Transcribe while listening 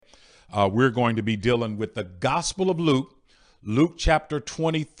We're going to be dealing with the Gospel of Luke, Luke chapter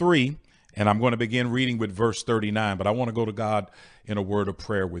 23, and I'm going to begin reading with verse 39, but I want to go to God in a word of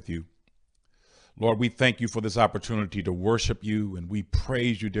prayer with you. Lord, we thank you for this opportunity to worship you, and we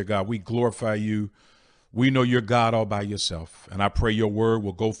praise you, dear God. We glorify you. We know you're God all by yourself, and I pray your word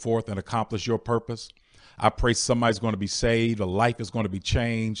will go forth and accomplish your purpose. I pray somebody's going to be saved, a life is going to be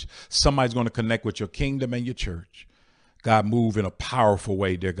changed, somebody's going to connect with your kingdom and your church. God, move in a powerful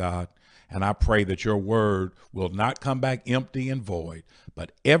way, dear God. And I pray that your word will not come back empty and void,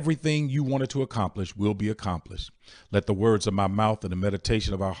 but everything you wanted to accomplish will be accomplished. Let the words of my mouth and the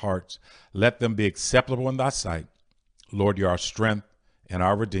meditation of our hearts, let them be acceptable in thy sight. Lord, you're our strength and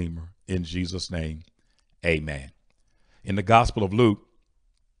our Redeemer. In Jesus' name, amen. In the Gospel of Luke,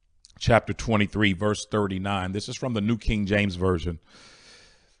 chapter 23, verse 39, this is from the New King James Version.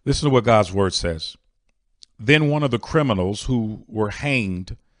 Listen to what God's word says. Then one of the criminals who were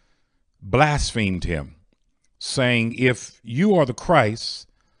hanged blasphemed him, saying, "If you are the Christ,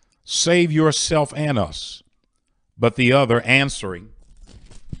 save yourself and us." But the other, answering,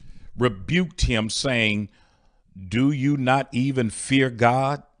 rebuked him, saying, "Do you not even fear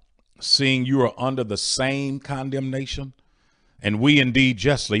God, seeing you are under the same condemnation? And we indeed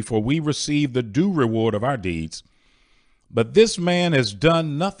justly, for we receive the due reward of our deeds. But this man has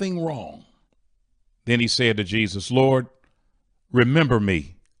done nothing wrong." Then he said to Jesus, "Lord, remember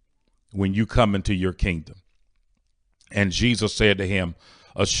me when you come into your kingdom." And Jesus said to him,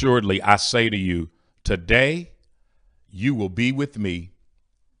 "Assuredly, I say to you, today you will be with me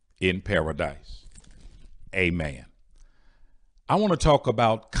in paradise." Amen. I want to talk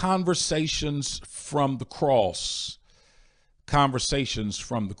about conversations from the cross. Conversations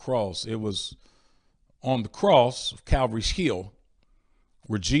from the cross. It was on the cross of Calvary's Hill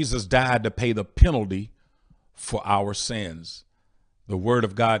where Jesus died to pay the penalty for our sins. The word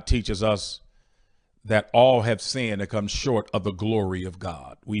of God teaches us that all have sinned and come short of the glory of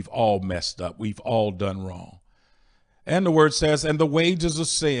God. We've all messed up. We've all done wrong. And the word says, and the wages of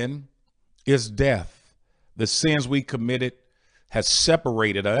sin is death. The sins we committed has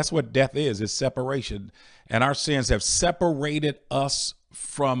separated us. That's what death is separation. And our sins have separated us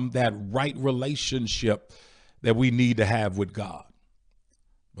from that right relationship that we need to have with God.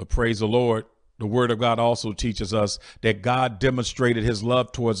 But praise the Lord. The word of God also teaches us that God demonstrated his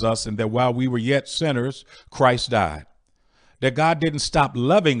love towards us and that while we were yet sinners, Christ died. That God didn't stop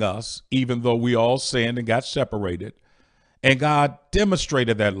loving us, even though we all sinned and got separated. And God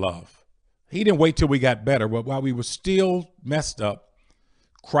demonstrated that love. He didn't wait till we got better, but while we were still messed up,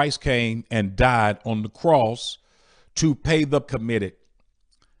 Christ came and died on the cross to pay the committed.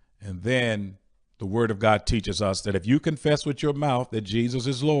 And then the word of God teaches us that if you confess with your mouth that Jesus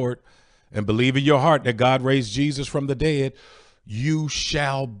is Lord, and believe in your heart that God raised Jesus from the dead, you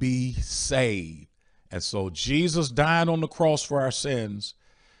shall be saved. And so Jesus dying on the cross for our sins,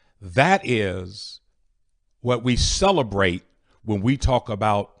 that is what we celebrate when we talk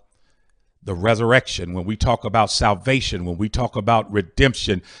about the resurrection, when we talk about salvation, when we talk about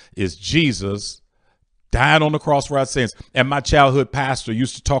redemption, is Jesus dying on the cross for our sins. And my childhood pastor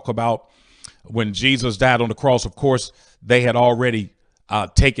used to talk about when Jesus died on the cross. Of course, they had already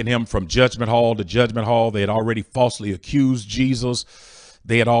taken him from judgment hall to judgment hall. They had already falsely accused Jesus.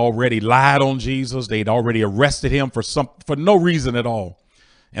 They had already lied on Jesus. They had already arrested him for no reason at all.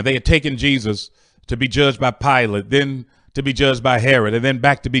 And they had taken Jesus to be judged by Pilate, then to be judged by Herod, and then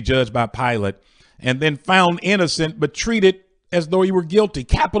back to be judged by Pilate, and then found innocent, but treated as though he were guilty,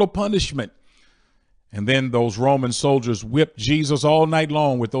 capital punishment. And then those Roman soldiers whipped Jesus all night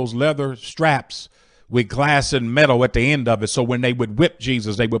long with those leather straps with glass and metal at the end of it. So when they would whip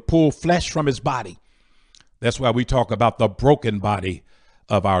Jesus, they would pull flesh from his body. That's why we talk about the broken body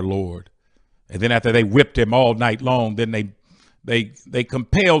of our Lord. And then after they whipped him all night long, then they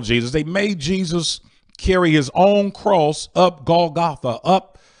compelled Jesus. They made Jesus carry his own cross up Golgotha,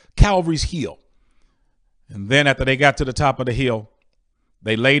 up Calvary's Hill. And then after they got to the top of the hill,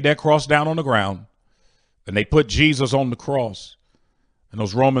 they laid that cross down on the ground and they put Jesus on the cross. And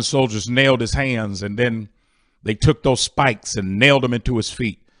those Roman soldiers nailed his hands, and then they took those spikes and nailed them into his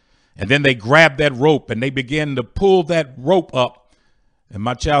feet. And then they grabbed that rope and they began to pull that rope up. And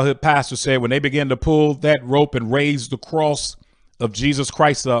my childhood pastor said when they began to pull that rope and raise the cross of Jesus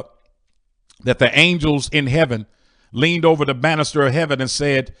Christ up, that the angels in heaven leaned over the banister of heaven and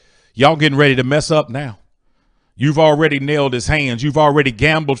said, "Y'all getting ready to mess up now. You've already nailed his hands. You've already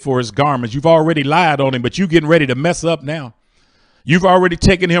gambled for his garments. You've already lied on him, but you getting ready to mess up now. You've already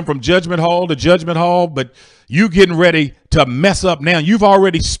taken him from judgment hall to judgment hall, but you getting ready to mess up now. You've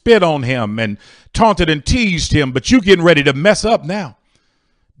already spit on him and taunted and teased him, but you getting ready to mess up now.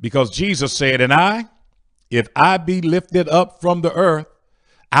 Because Jesus said, and if I be lifted up from the earth,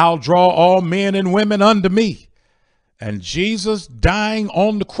 I'll draw all men and women unto me. And Jesus dying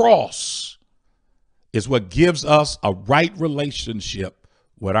on the cross is what gives us a right relationship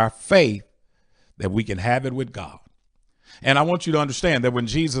with our faith, that we can have it with God. And I want you to understand that when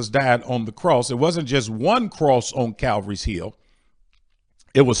Jesus died on the cross, it wasn't just one cross on Calvary's hill.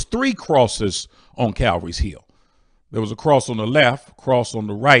 It was 3 crosses on Calvary's hill. There was a cross on the left, a cross on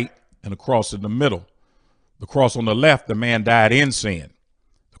the right, and a cross in the middle. The cross on the left, the man died in sin.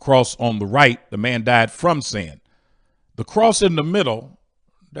 The cross on the right, the man died from sin. The cross in the middle,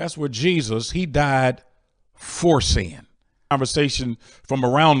 that's where Jesus, he died for sin. Conversation from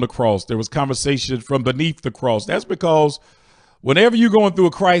around the cross. There was conversation from beneath the cross. That's because whenever you're going through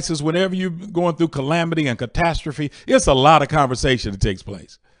a crisis, whenever you're going through calamity and catastrophe, it's a lot of conversation that takes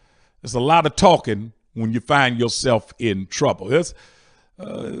place. There's a lot of talking when you find yourself in trouble.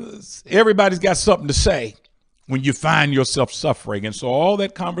 Everybody's got something to say when you find yourself suffering. And so all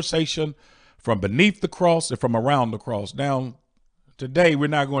that conversation from beneath the cross and from around the cross. Now, today we're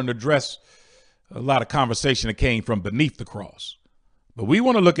not going to address a lot of conversation that came from beneath the cross, but we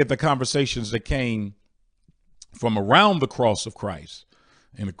want to look at the conversations that came from around the cross of Christ.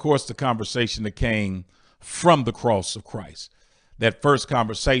 And of course, the conversation that came from the cross of Christ. That first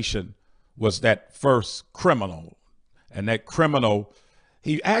conversation was that first criminal, and that criminal,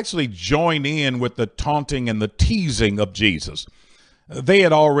 he actually joined in with the taunting and the teasing of Jesus. They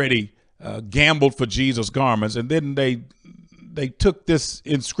had already gambled for Jesus' garments, and then they took this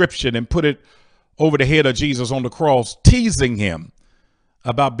inscription and put it over the head of Jesus on the cross, teasing him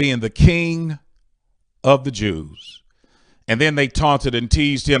about being the king of the Jews. And then they taunted and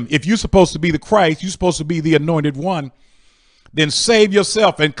teased him. If you're supposed to be the Christ, you're supposed to be the anointed one, then save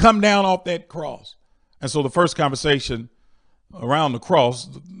yourself and come down off that cross. And so the first conversation around the cross,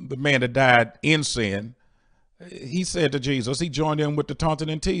 the man that died in sin, he said to Jesus, he joined in with the taunting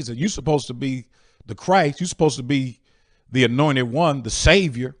and teasing. You're supposed to be the Christ. You're supposed to be the anointed one, the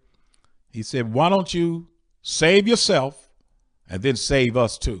Savior. He said, why don't you save yourself and then save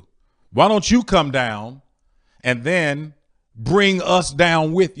us too? Why don't you come down and then bring us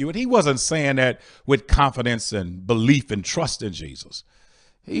down with you? And he wasn't saying that with confidence and belief and trust in Jesus.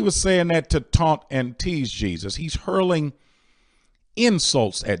 He was saying that to taunt and tease Jesus. He's hurling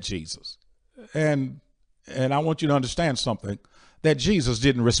insults at Jesus. And I want you to understand something, that Jesus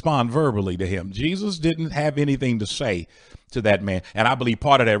didn't respond verbally to him. Jesus didn't have anything to say to that man. And I believe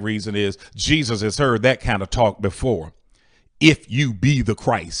part of that reason is Jesus has heard that kind of talk before. If you be the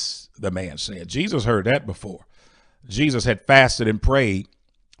Christ, the man said. Jesus heard that before. Jesus had fasted and prayed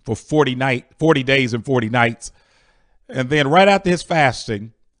for 40 days and 40 nights. And then right after his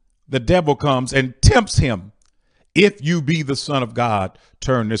fasting, the devil comes and tempts him. If you be the Son of God,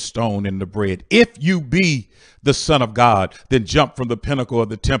 turn this stone into bread. If you be the Son of God, then jump from the pinnacle of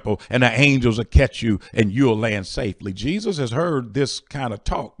the temple and the angels will catch you and you'll land safely. Jesus has heard this kind of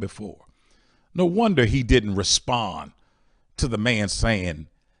talk before. No wonder he didn't respond to the man saying,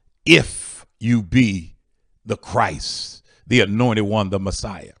 if you be the Christ, the anointed one, the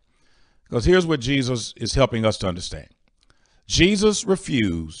Messiah. Because here's what Jesus is helping us to understand. Jesus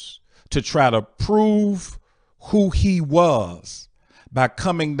refused to try to prove who he was by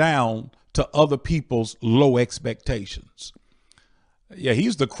coming down to other people's low expectations. Yeah,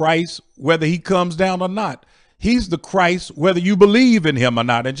 he's the Christ, whether he comes down or not. He's the Christ, whether you believe in him or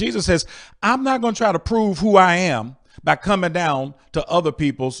not. And Jesus says, I'm not going to try to prove who I am by coming down to other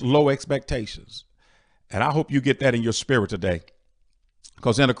people's low expectations. And I hope you get that in your spirit today.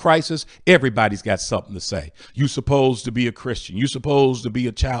 Because in a crisis, everybody's got something to say. You're supposed to be a Christian. You're supposed to be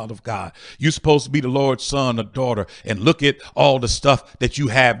a child of God. You're supposed to be the Lord's son or daughter. And look at all the stuff that you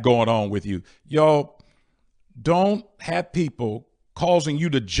have going on with you. Y'all, don't have people causing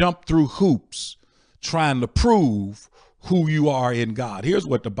you to jump through hoops trying to prove who you are in God. Here's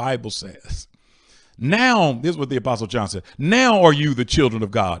what the Bible says. Now, this is what the Apostle John said. Now are you the children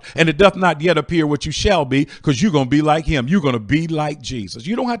of God, and it doth not yet appear what you shall be, because you're going to be like him. You're going to be like Jesus.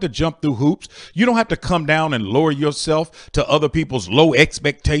 You don't have to jump through hoops. You don't have to come down and lower yourself to other people's low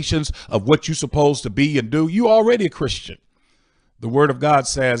expectations of what you're supposed to be and do. You're already a Christian. The word of God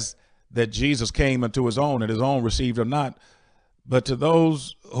says that Jesus came unto his own, and his own received him not. But to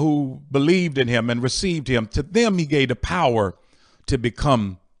those who believed in him and received him, to them he gave the power to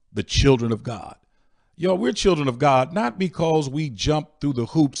become the children of God. Yo, we're children of God, not because we jump through the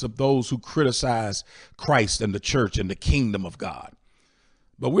hoops of those who criticize Christ and the church and the kingdom of God.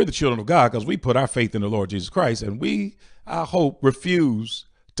 But we're the children of God because we put our faith in the Lord Jesus Christ. And we, I hope, refuse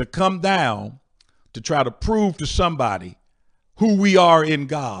to come down to try to prove to somebody who we are in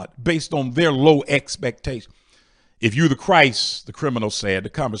God based on their low expectation. If you're the Christ, the criminal said,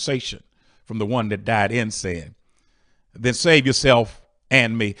 the conversation from the one that died in sin, then save yourself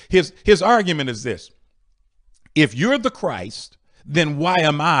and me. His argument is this. If you're the Christ, then why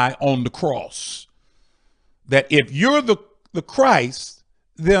am I on the cross? That if you're the Christ,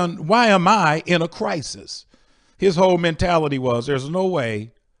 then why am I in a crisis? His whole mentality was, there's no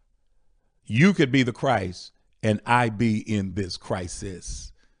way you could be the Christ and I be in this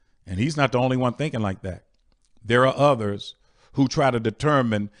crisis. And he's not the only one thinking like that. There are others who try to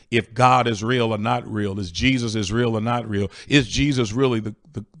determine if God is real or not real. Is Jesus is real or not real? Is Jesus really the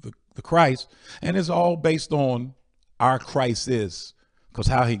Christ? And it's all based on our crisis. Because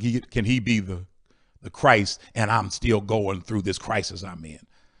how can he be the Christ and I'm still going through this crisis I'm in?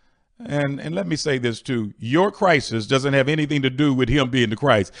 And let me say this too. Your crisis doesn't have anything to do with him being the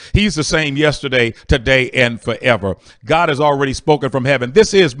Christ. He's the same yesterday, today, and forever. God has already spoken from heaven.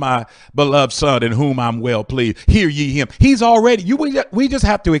 This is my beloved son in whom I'm well pleased. Hear ye him. He's already, we just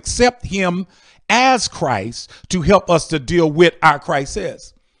have to accept him as Christ to help us to deal with our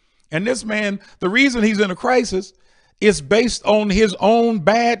crisis. And this man, the reason he's in a crisis is based on his own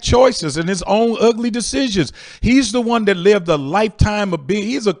bad choices and his own ugly decisions. He's the one that lived a lifetime of being,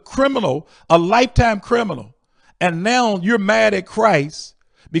 he's a criminal, a lifetime criminal. And now you're mad at Christ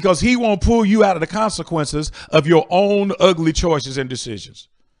because he won't pull you out of the consequences of your own ugly choices and decisions.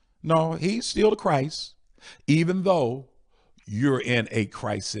 No, he's still the Christ, even though you're in a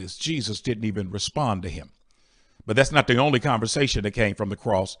crisis. Jesus didn't even respond to him. But that's not the only conversation that came from the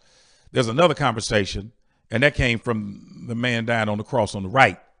cross. There's another conversation, and that came from the man dying on the cross on the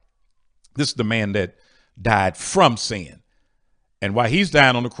right. This is the man that died from sin. And while he's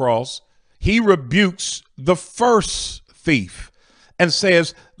dying on the cross, he rebukes the first thief and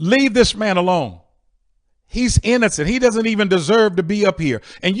says, leave this man alone. He's innocent. He doesn't even deserve to be up here.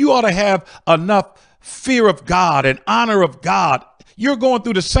 And you ought to have enough fear of God and honor of God. You're going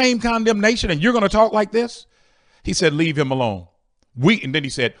through the same condemnation and you're going to talk like this? He said, leave him alone. And then he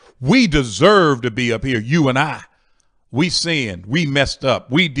said, we deserve to be up here, you and I. We sinned, we messed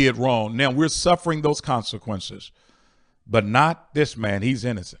up, we did wrong. Now we're suffering those consequences, but not this man. He's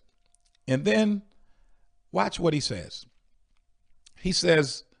innocent. And then watch what he says. He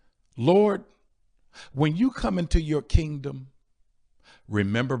says, Lord, when you come into your kingdom,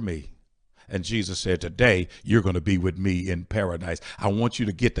 remember me. And Jesus said, today you're going to be with me in paradise. I want you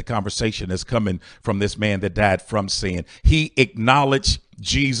to get the conversation that's coming from this man that died from sin. He acknowledged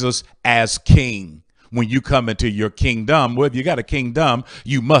Jesus as king. When you come into your kingdom, well, if you got a kingdom,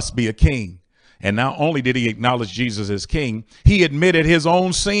 you must be a king. And not only did he acknowledge Jesus as king, he admitted his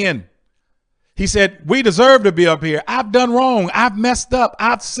own sin. He said, we deserve to be up here. I've done wrong. I've messed up.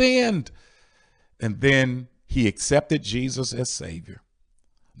 I've sinned. And then he accepted Jesus as Savior.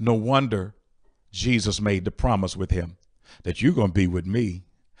 No wonder Jesus made the promise with him that you're going to be with me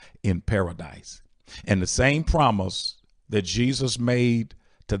in paradise. And the same promise that Jesus made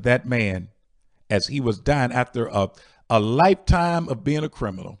to that man as he was dying after a lifetime of being a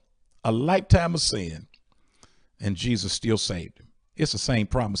criminal, a lifetime of sin, and Jesus still saved him. It's the same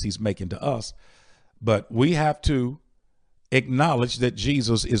promise he's making to us, but we have to acknowledge that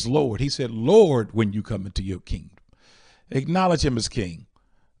Jesus is Lord. He said, Lord, when you come into your kingdom, acknowledge him as king.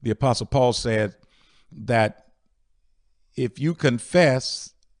 The Apostle Paul said that if you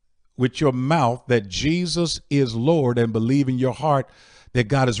confess with your mouth that Jesus is Lord and believe in your heart that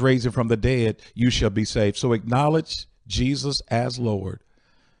God is raising from the dead, you shall be saved. So acknowledge Jesus as Lord.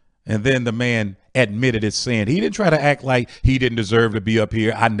 And then the man admitted his sin. He didn't try to act like he didn't deserve to be up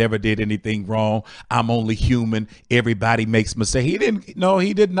here. I never did anything wrong. I'm only human. Everybody makes mistakes.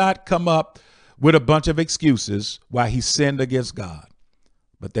 He did not come up with a bunch of excuses why he sinned against God.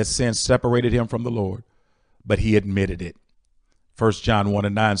 But that sin separated him from the Lord, but he admitted it. 1 John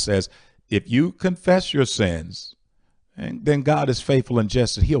 1:9 says, if you confess your sins, and then God is faithful and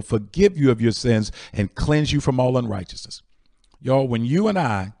just, and he'll forgive you of your sins and cleanse you from all unrighteousness. Y'all, when you and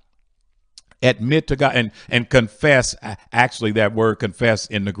I admit to God and confess, actually that word confess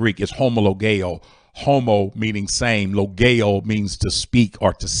in the Greek is homologeo. Homo meaning same, logeo means to speak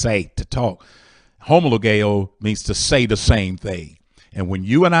or to say, to talk. Homologeo means to say the same thing. And when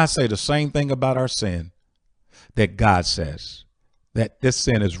you and I say the same thing about our sin, that God says that this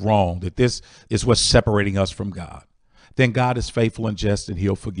sin is wrong, that this is what's separating us from God, then God is faithful and just and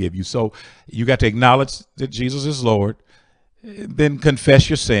he'll forgive you. So you got to acknowledge that Jesus is Lord, then confess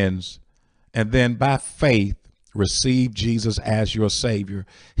your sins, and then by faith, receive Jesus as your Savior,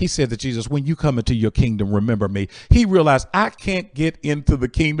 he said to Jesus, when you come into your kingdom, remember me. He realized, I can't get into the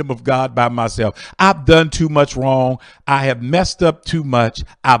kingdom of God by myself. I've done too much wrong. I have messed up too much.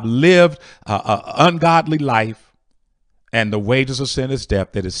 I've lived an ungodly life, and the wages of sin is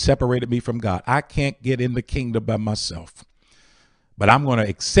death that has separated me from God. I can't get in the kingdom by myself, but I'm going to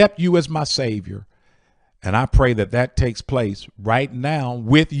accept you as my Savior. And I pray that that takes place right now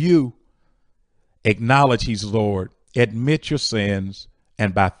with you. Acknowledge he's Lord, admit your sins,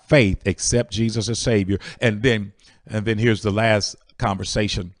 and by faith accept Jesus as Savior. And then here's the last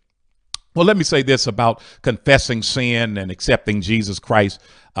conversation. Well, let me say this about confessing sin and accepting Jesus Christ.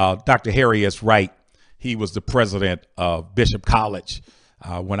 Dr. Harry S. Wright, he was the president of Bishop College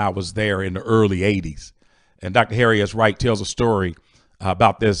when I was there in the early 80s. And Dr. Harry S. Wright tells a story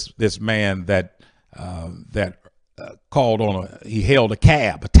about this man that called on he hailed a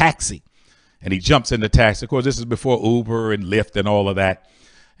cab, a taxi. And he jumps in the taxi. Of course, this is before Uber and Lyft and all of that.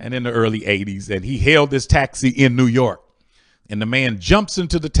 And in the early 80s. And he hailed this taxi in New York. And the man jumps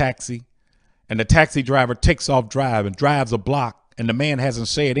into the taxi. And the taxi driver takes off driving, drives a block. And the man hasn't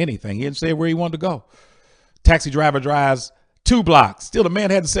said anything. He didn't say where he wanted to go. Taxi driver drives 2 blocks. Still, the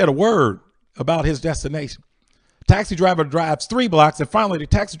man hadn't said a word about his destination. Taxi driver drives 3 blocks. And finally, the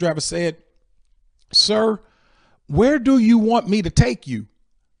taxi driver said, "Sir, where do you want me to take you?"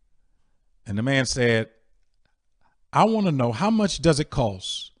 And the man said, "I want to know, how much does it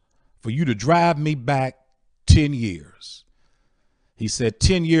cost for you to drive me back 10 years? He said,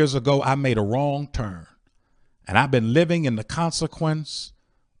 10 years ago, I made a wrong turn, and I've been living in the consequence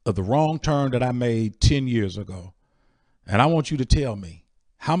of the wrong turn that I made 10 years ago. And I want you to tell me,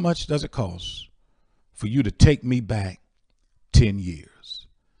 how much does it cost for you to take me back 10 years?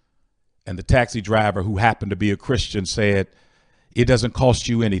 And the taxi driver, who happened to be a Christian, said, "It doesn't cost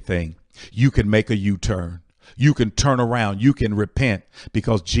you anything. You can make a U-turn. You can turn around. You can repent,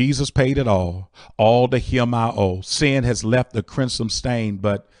 because Jesus paid it all. All to him I owe. Sin has left a crimson stain,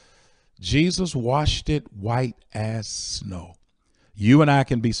 but Jesus washed it white as snow." You and I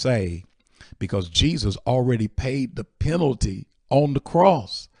can be saved because Jesus already paid the penalty on the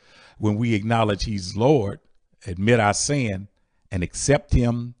cross. When we acknowledge he's Lord, admit our sin, and accept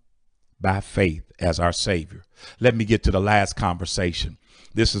him by faith as our Savior. Let me get to the last conversation.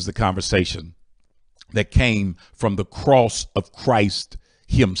 This is the conversation that came from the cross of Christ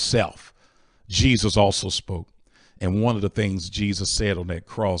himself. Jesus also spoke. And one of the things Jesus said on that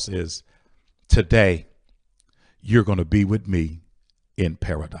cross is, today, you're going to be with me in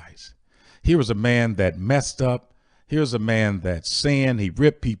paradise. Here was a man that messed up. Here's a man that sinned. He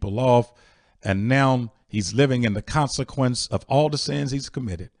ripped people off. And now he's living in the consequence of all the sins he's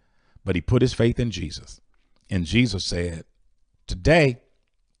committed. But he put his faith in Jesus. And Jesus said, today,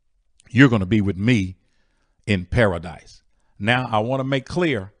 you're going to be with me in paradise. Now, I want to make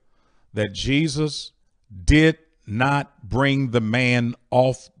clear that Jesus did not bring the man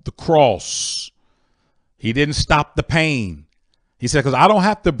off the cross. He didn't stop the pain. He said, because I don't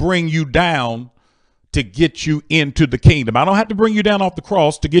have to bring you down to get you into the kingdom. I don't have to bring you down off the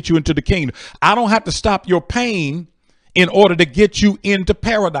cross to get you into the kingdom. I don't have to stop your pain in order to get you into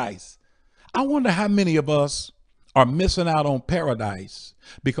paradise. I wonder how many of us are missing out on paradise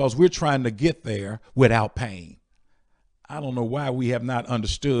because we're trying to get there without pain. I don't know why we have not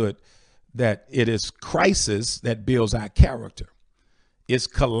understood that it is crisis that builds our character. It's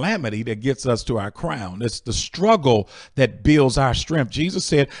calamity that gets us to our crown. It's the struggle that builds our strength. Jesus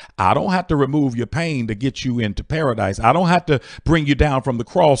said, I don't have to remove your pain to get you into paradise. I don't have to bring you down from the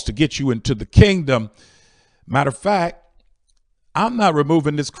cross to get you into the kingdom. Matter of fact, I'm not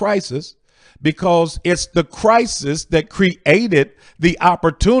removing this crisis because it's the crisis that created the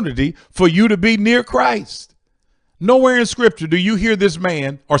opportunity for you to be near Christ. Nowhere in scripture do you hear this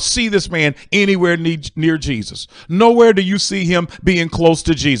man or see this man anywhere near Jesus. Nowhere do you see him being close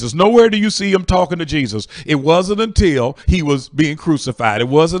to Jesus. Nowhere do you see him talking to Jesus. It wasn't until he was being crucified. It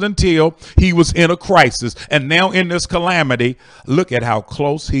wasn't until he was in a crisis. And now in this calamity, look at how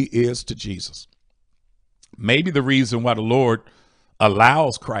close he is to Jesus. Maybe the reason why the Lord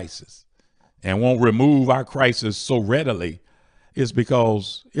allows crisis and won't remove our crisis so readily is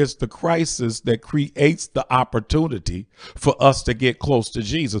because it's the crisis that creates the opportunity for us to get close to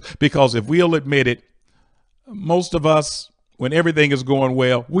Jesus. Because if we'll admit it, most of us, when everything is going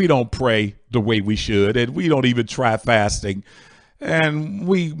well, we don't pray the way we should, and we don't even try fasting. And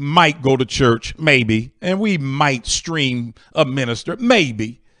we might go to church, maybe, and we might stream a minister,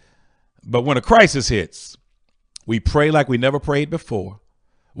 maybe. But when a crisis hits, we pray like we never prayed before.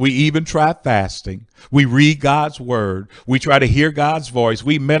 We even try fasting. We read God's word. We try to hear God's voice.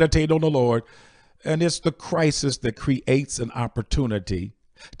 We meditate on the Lord. And it's the crisis that creates an opportunity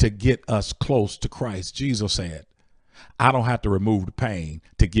to get us close to Christ. Jesus said, I don't have to remove the pain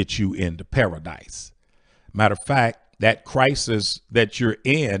to get you into paradise. Matter of fact, that crisis that you're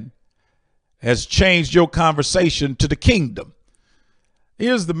in has changed your conversation to the kingdom.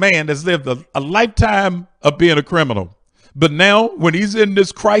 Here's the man that's lived a lifetime of being a criminal. But now when he's in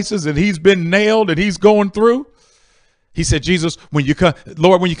this crisis and he's been nailed and he's going through, he said, Jesus, when you come,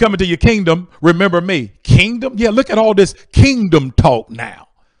 Lord, when you come into your kingdom, remember me. Kingdom? Yeah, look at all this kingdom talk now.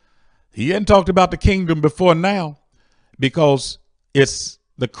 He hadn't talked about the kingdom before now because it's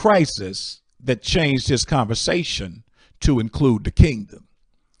the crisis that changed his conversation to include the kingdom.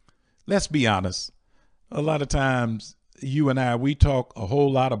 Let's be honest. A lot of times you and I, we talk a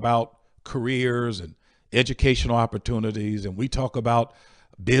whole lot about careers and educational opportunities, and we talk about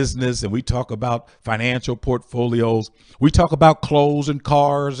business, and we talk about financial portfolios. We talk about clothes and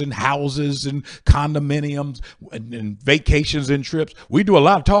cars and houses and condominiums and vacations and trips. We do a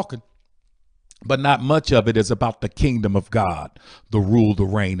lot of talking, but not much of it is about the kingdom of God, the rule, the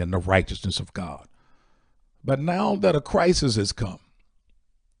reign, and the righteousness of God. But now that a crisis has come,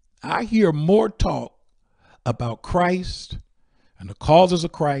 I hear more talk about Christ and the causes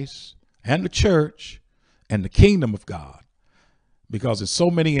of Christ and the church and the kingdom of God. Because in so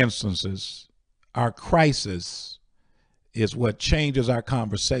many instances, our crisis is what changes our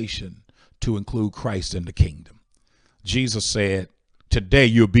conversation to include Christ in the kingdom. Jesus said, today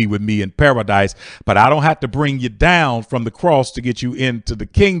you'll be with me in paradise, but I don't have to bring you down from the cross to get you into the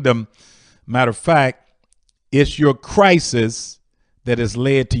kingdom. Matter of fact, it's your crisis that has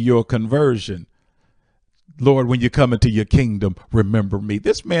led to your conversion. Lord, when you come into your kingdom, remember me.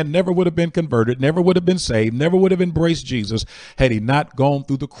 This man never would have been converted, never would have been saved, never would have embraced Jesus had he not gone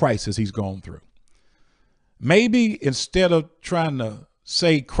through the crisis he's gone through. Maybe instead of trying to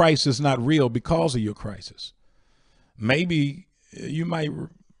say Christ is not real because of your crisis, maybe you might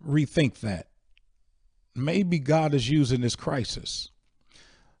rethink that. Maybe God is using this crisis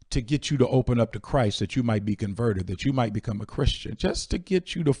to get you to open up to Christ, that you might be converted, that you might become a Christian, just to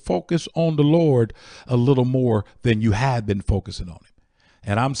get you to focus on the Lord a little more than you had been focusing on him.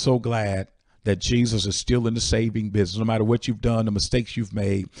 And I'm so glad that Jesus is still in the saving business, no matter what you've done, the mistakes you've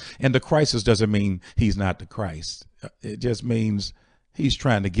made. And the crisis doesn't mean he's not the Christ. It just means he's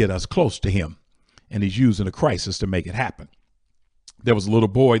trying to get us close to him, and he's using the crisis to make it happen. There was a little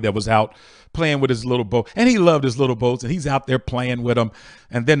boy that was out playing with his little boat, and he loved his little boats, and he's out there playing with them.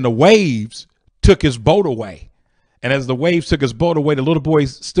 And then the waves took his boat away. And as the waves took his boat away, the little boy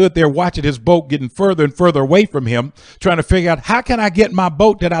stood there watching his boat getting further and further away from him, trying to figure out, how can I get my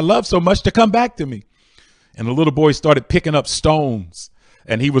boat that I love so much to come back to me? And the little boy started picking up stones,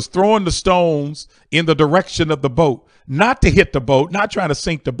 and he was throwing the stones in the direction of the boat, not to hit the boat, not trying to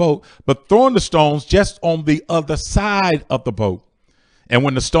sink the boat, but throwing the stones just on the other side of the boat. And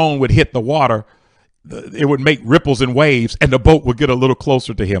when the stone would hit the water, it would make ripples and waves, and the boat would get a little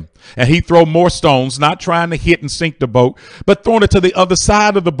closer to him. And he'd throw more stones, not trying to hit and sink the boat, but throwing it to the other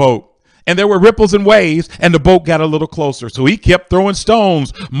side of the boat. And there were ripples and waves, and the boat got a little closer. So he kept throwing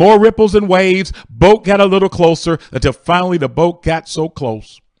stones, more ripples and waves, boat got a little closer, until finally the boat got so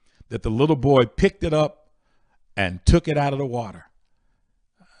close that the little boy picked it up and took it out of the water.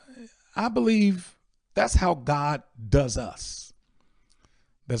 I believe that's how God does us.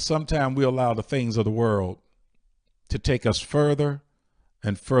 That sometimes we allow the things of the world to take us further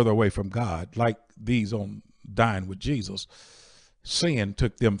and further away from God, like these on Dine with Jesus. Sin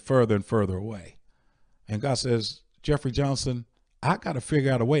took them further and further away. And God says, Jeffrey Johnson, I got to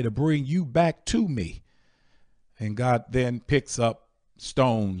figure out a way to bring you back to me. And God then picks up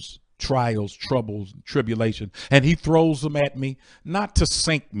stones, trials, troubles, tribulation, and he throws them at me, not to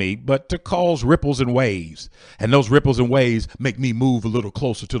sink me, but to cause ripples and waves. And those ripples and waves make me move a little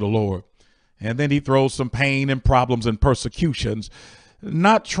closer to the Lord. And then he throws some pain and problems and persecutions,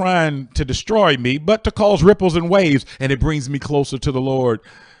 not trying to destroy me, but to cause ripples and waves, and it brings me closer to the Lord.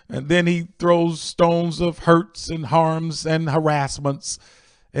 And then he throws stones of hurts and harms and harassments,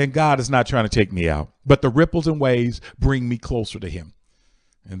 and God is not trying to take me out, but the ripples and waves bring me closer to him.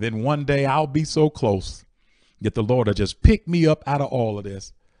 And then one day I'll be so close that the Lord will just pick me up out of all of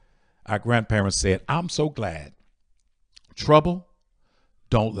this. Our grandparents said, I'm so glad trouble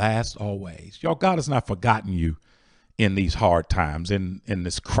don't last always. Y'all, God has not forgotten you in these hard times, in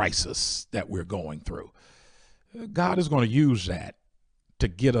this crisis that we're going through. God is going to use that to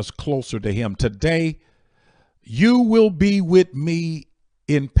get us closer to him. Today, you will be with me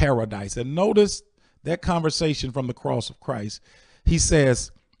in paradise. And notice that conversation from the cross of Christ. He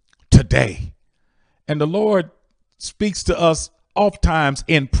says, today. And the Lord speaks to us oftentimes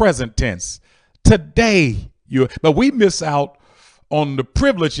in present tense. Today, but we miss out on the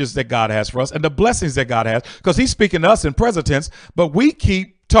privileges that God has for us and the blessings that God has, because he's speaking to us in present tense, but we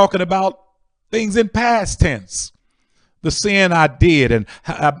keep talking about things in past tense. The sin I did, and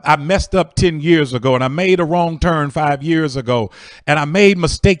I messed up 10 years ago, and I made a wrong turn 5 years ago, and I made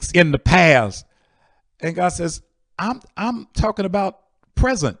mistakes in the past. And God says, I'm talking about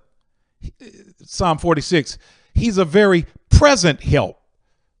present. Psalm 46, he's a very present help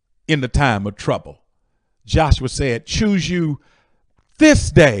in the time of trouble. Joshua said, choose you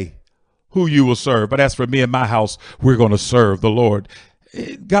this day who you will serve. But as for me and my house, we're going to serve the Lord.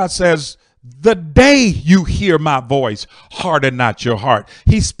 God says, the day you hear my voice, harden not your heart.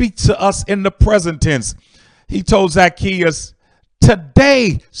 He speaks to us in the present tense. He told Zacchaeus,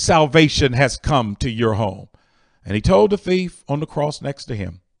 today salvation has come to your home. And he told the thief on the cross next to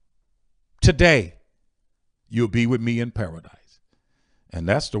him, today you'll be with me in paradise. And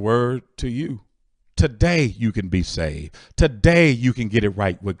that's the word to you. Today you can be saved. Today you can get it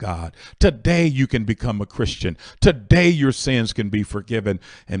right with God. Today you can become a Christian. Today your sins can be forgiven.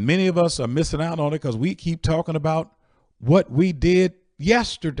 And many of us are missing out on it because we keep talking about what we did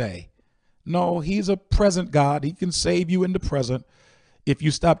yesterday. No, he's a present God. He can save you in the present if you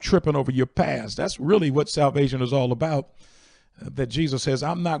stop tripping over your past. That's really what salvation is all about. That Jesus says,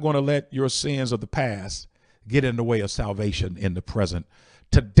 I'm not going to let your sins of the past get in the way of salvation in the present.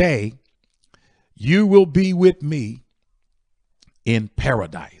 Today, you will be with me in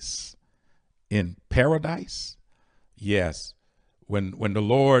paradise. In paradise? Yes. When the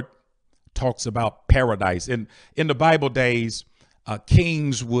Lord talks about paradise, in the Bible days,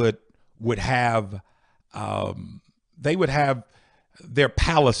 kings would have they would have their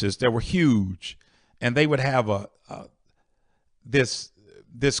palaces that were huge, and they would have this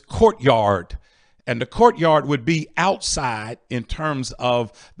courtyard. And the courtyard would be outside in terms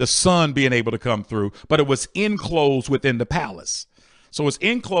of the sun being able to come through, but it was enclosed within the palace. So it's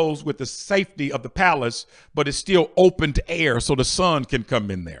enclosed with the safety of the palace, but it's still open to air so the sun can come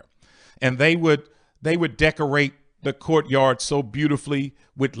in there. And they would decorate the courtyard so beautifully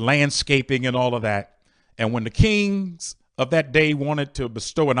with landscaping and all of that. And when the kings of that day wanted to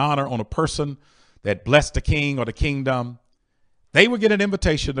bestow an honor on a person that blessed the king or the kingdom, they would get an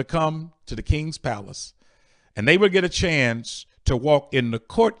invitation to come to the king's palace, and they would get a chance to walk in the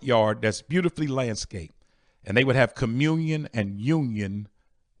courtyard that's beautifully landscaped, and they would have communion and union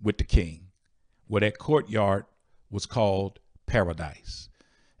with the king. Well, that courtyard was called paradise.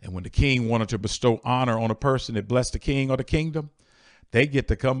 And when the king wanted to bestow honor on a person that blessed the king or the kingdom, they get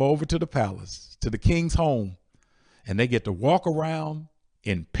to come over to the palace, to the king's home, and they get to walk around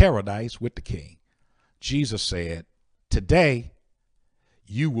in paradise with the king. Jesus said, today,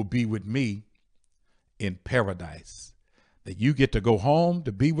 you will be with me in paradise. That you get to go home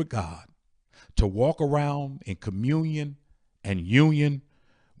to be with God, to walk around in communion and union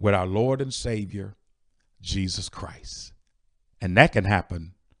with our Lord and Savior, Jesus Christ. And that can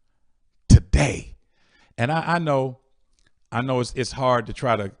happen today. And I know it's hard to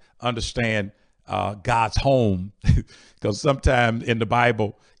try to understand God's home because sometimes in the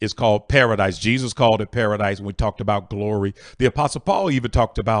Bible it's called paradise. Jesus called it paradise when we talked about glory. The Apostle Paul even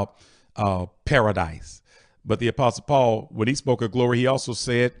talked about paradise. But the Apostle Paul, when he spoke of glory, he also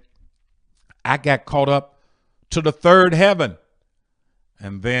said, I got caught up to the third heaven.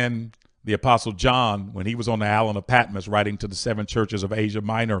 And then the Apostle John, when he was on the island of Patmos writing to the 7 churches of Asia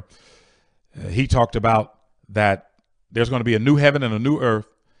Minor, he talked about that there's going to be a new heaven and a new earth,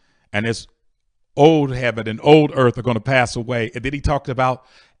 and this old heaven and old earth are going to pass away. And then he talked about,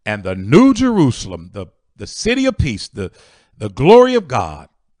 and the new Jerusalem, the city of peace, the glory of God,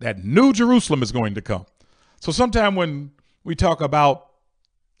 that new Jerusalem is going to come. So sometime when we talk about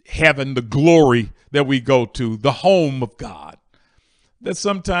heaven, the glory that we go to, the home of God, that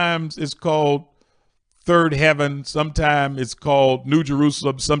sometimes it's called third heaven, sometimes it's called New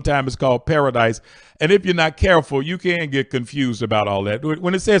Jerusalem, sometimes it's called paradise. And if you're not careful, you can get confused about all that.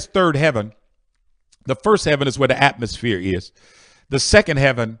 When it says third heaven, the first heaven is where the atmosphere is. The second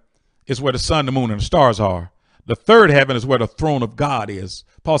heaven is where the sun, the moon, and the stars are. The third heaven is where the throne of God is.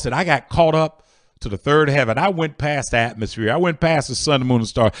 Paul said, I got caught up to the third heaven. I went past the atmosphere. I went past the sun, the moon, and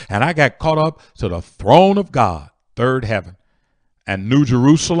stars, and I got caught up to the throne of God, third heaven. And New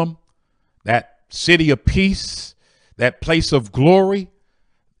Jerusalem, that city of peace, that place of glory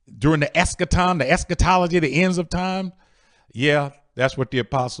during the eschaton, the eschatology, the ends of time. Yeah, that's what the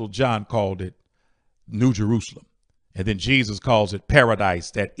Apostle John called it, New Jerusalem. And then Jesus calls it paradise,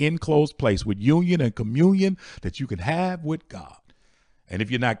 that enclosed place with union and communion that you can have with God. And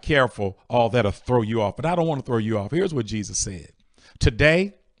if you're not careful, all that'll throw you off. But I don't want to throw you off. Here's what Jesus said.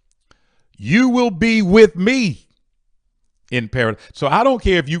 Today, you will be with me in paradise. So I don't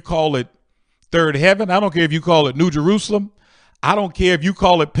care if you call it third heaven. I don't care if you call it New Jerusalem. I don't care if you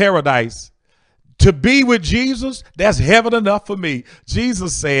call it paradise. To be with Jesus, that's heaven enough for me.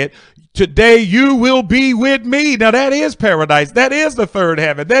 Jesus said, today you will be with me. Now that is paradise. That is the third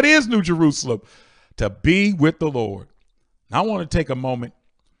heaven. That is New Jerusalem. To be with the Lord. Now I want to take a moment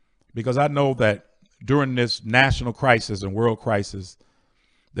because I know that during this national crisis and world crisis,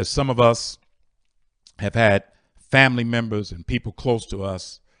 that some of us have had family members and people close to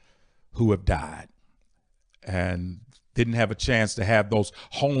us who have died and didn't have a chance to have those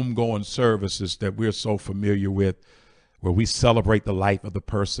homegoing services that we're so familiar with, where we celebrate the life of the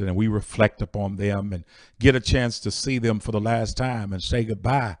person and we reflect upon them and get a chance to see them for the last time and say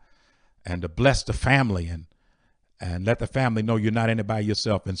goodbye and to bless the family and let the family know you're not in it by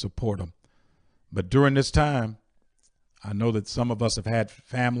yourself and support them. But during this time, I know that some of us have had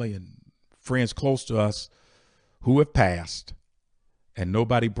family and friends close to us who have passed, and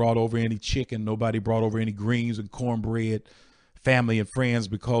nobody brought over any chicken. Nobody brought over any greens and cornbread. Family and friends,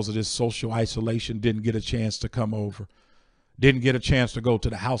 because of this social isolation, didn't get a chance to come over. Didn't get a chance to go to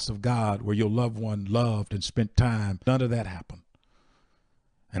the house of God where your loved one loved and spent time. None of that happened.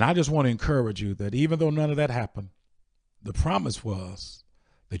 And I just want to encourage you that even though none of that happened, the promise was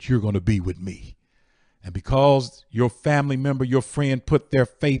that you're going to be with me. And because your family member, your friend put their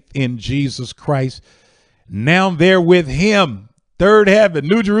faith in Jesus Christ, now they're with him. Third heaven,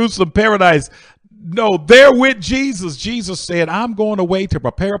 New Jerusalem, paradise. No, they're with Jesus. Jesus said, I'm going away to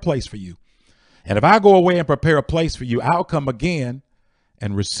prepare a place for you. And if I go away and prepare a place for you, I'll come again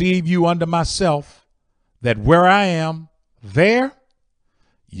and receive you unto myself, that where I am, there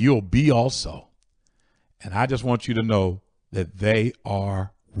you'll be also. And I just want you to know that they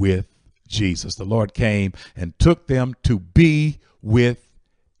are with Jesus. The Lord came and took them to be with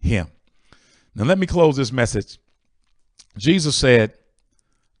him. Now, let me close this message. Jesus said,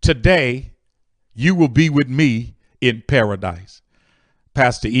 today you will be with me in paradise.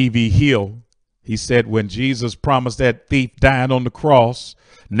 Pastor E.V. Hill, he said when Jesus promised that thief dying on the cross,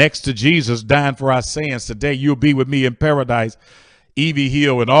 next to Jesus dying for our sins, today you'll be with me in paradise. E.V.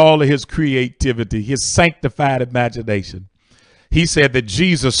 Hill, in all of his creativity, his sanctified imagination, he said that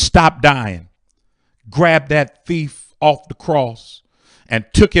Jesus stopped dying, grabbed that thief off the cross, and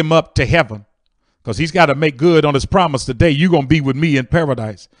took him up to heaven. Because he's got to make good on his promise. Today, you're going to be with me in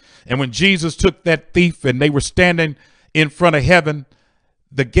paradise. And when Jesus took that thief and they were standing in front of heaven,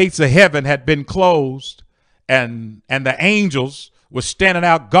 the gates of heaven had been closed, and the angels were standing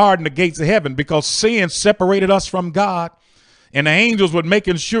out guarding the gates of heaven because sin separated us from God. And the angels were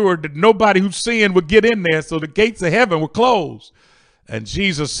making sure that nobody who sinned would get in there. So the gates of heaven were closed. And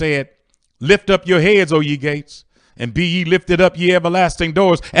Jesus said, lift up your heads, O ye gates, and be ye lifted up, ye everlasting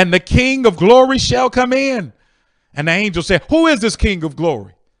doors, and the King of glory shall come in. And the angel said, who is this King of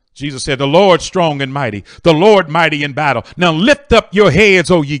glory? Jesus said, the Lord strong and mighty, the Lord mighty in battle. Now lift up your heads,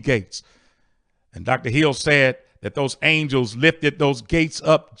 O ye gates. And Dr. Hill said that those angels lifted those gates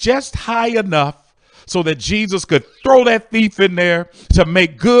up just high enough so that Jesus could throw that thief in there to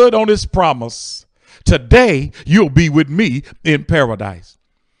make good on his promise. Today, you'll be with me in paradise.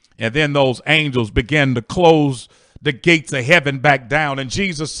 And then those angels began to close the gates of heaven back down. And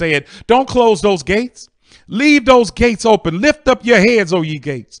Jesus said, don't close those gates. Leave those gates open. Lift up your heads, O ye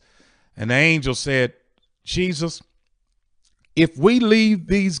gates. And the angel said, Jesus, if we leave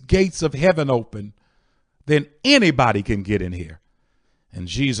these gates of heaven open, then anybody can get in here. And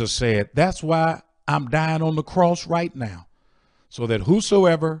Jesus said, that's why I'm dying on the cross right now, so that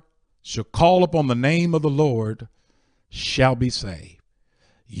whosoever shall call upon the name of the Lord shall be saved.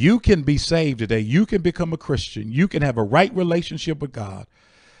 You can be saved today. You can become a Christian. You can have a right relationship with God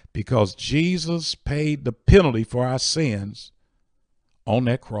because Jesus paid the penalty for our sins on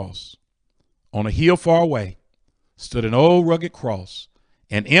that cross. On a hill far away stood an old rugged cross,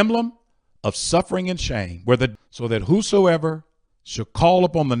 an emblem of suffering and shame, so that whosoever shall call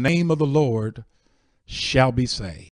upon the name of the Lord shall be saved.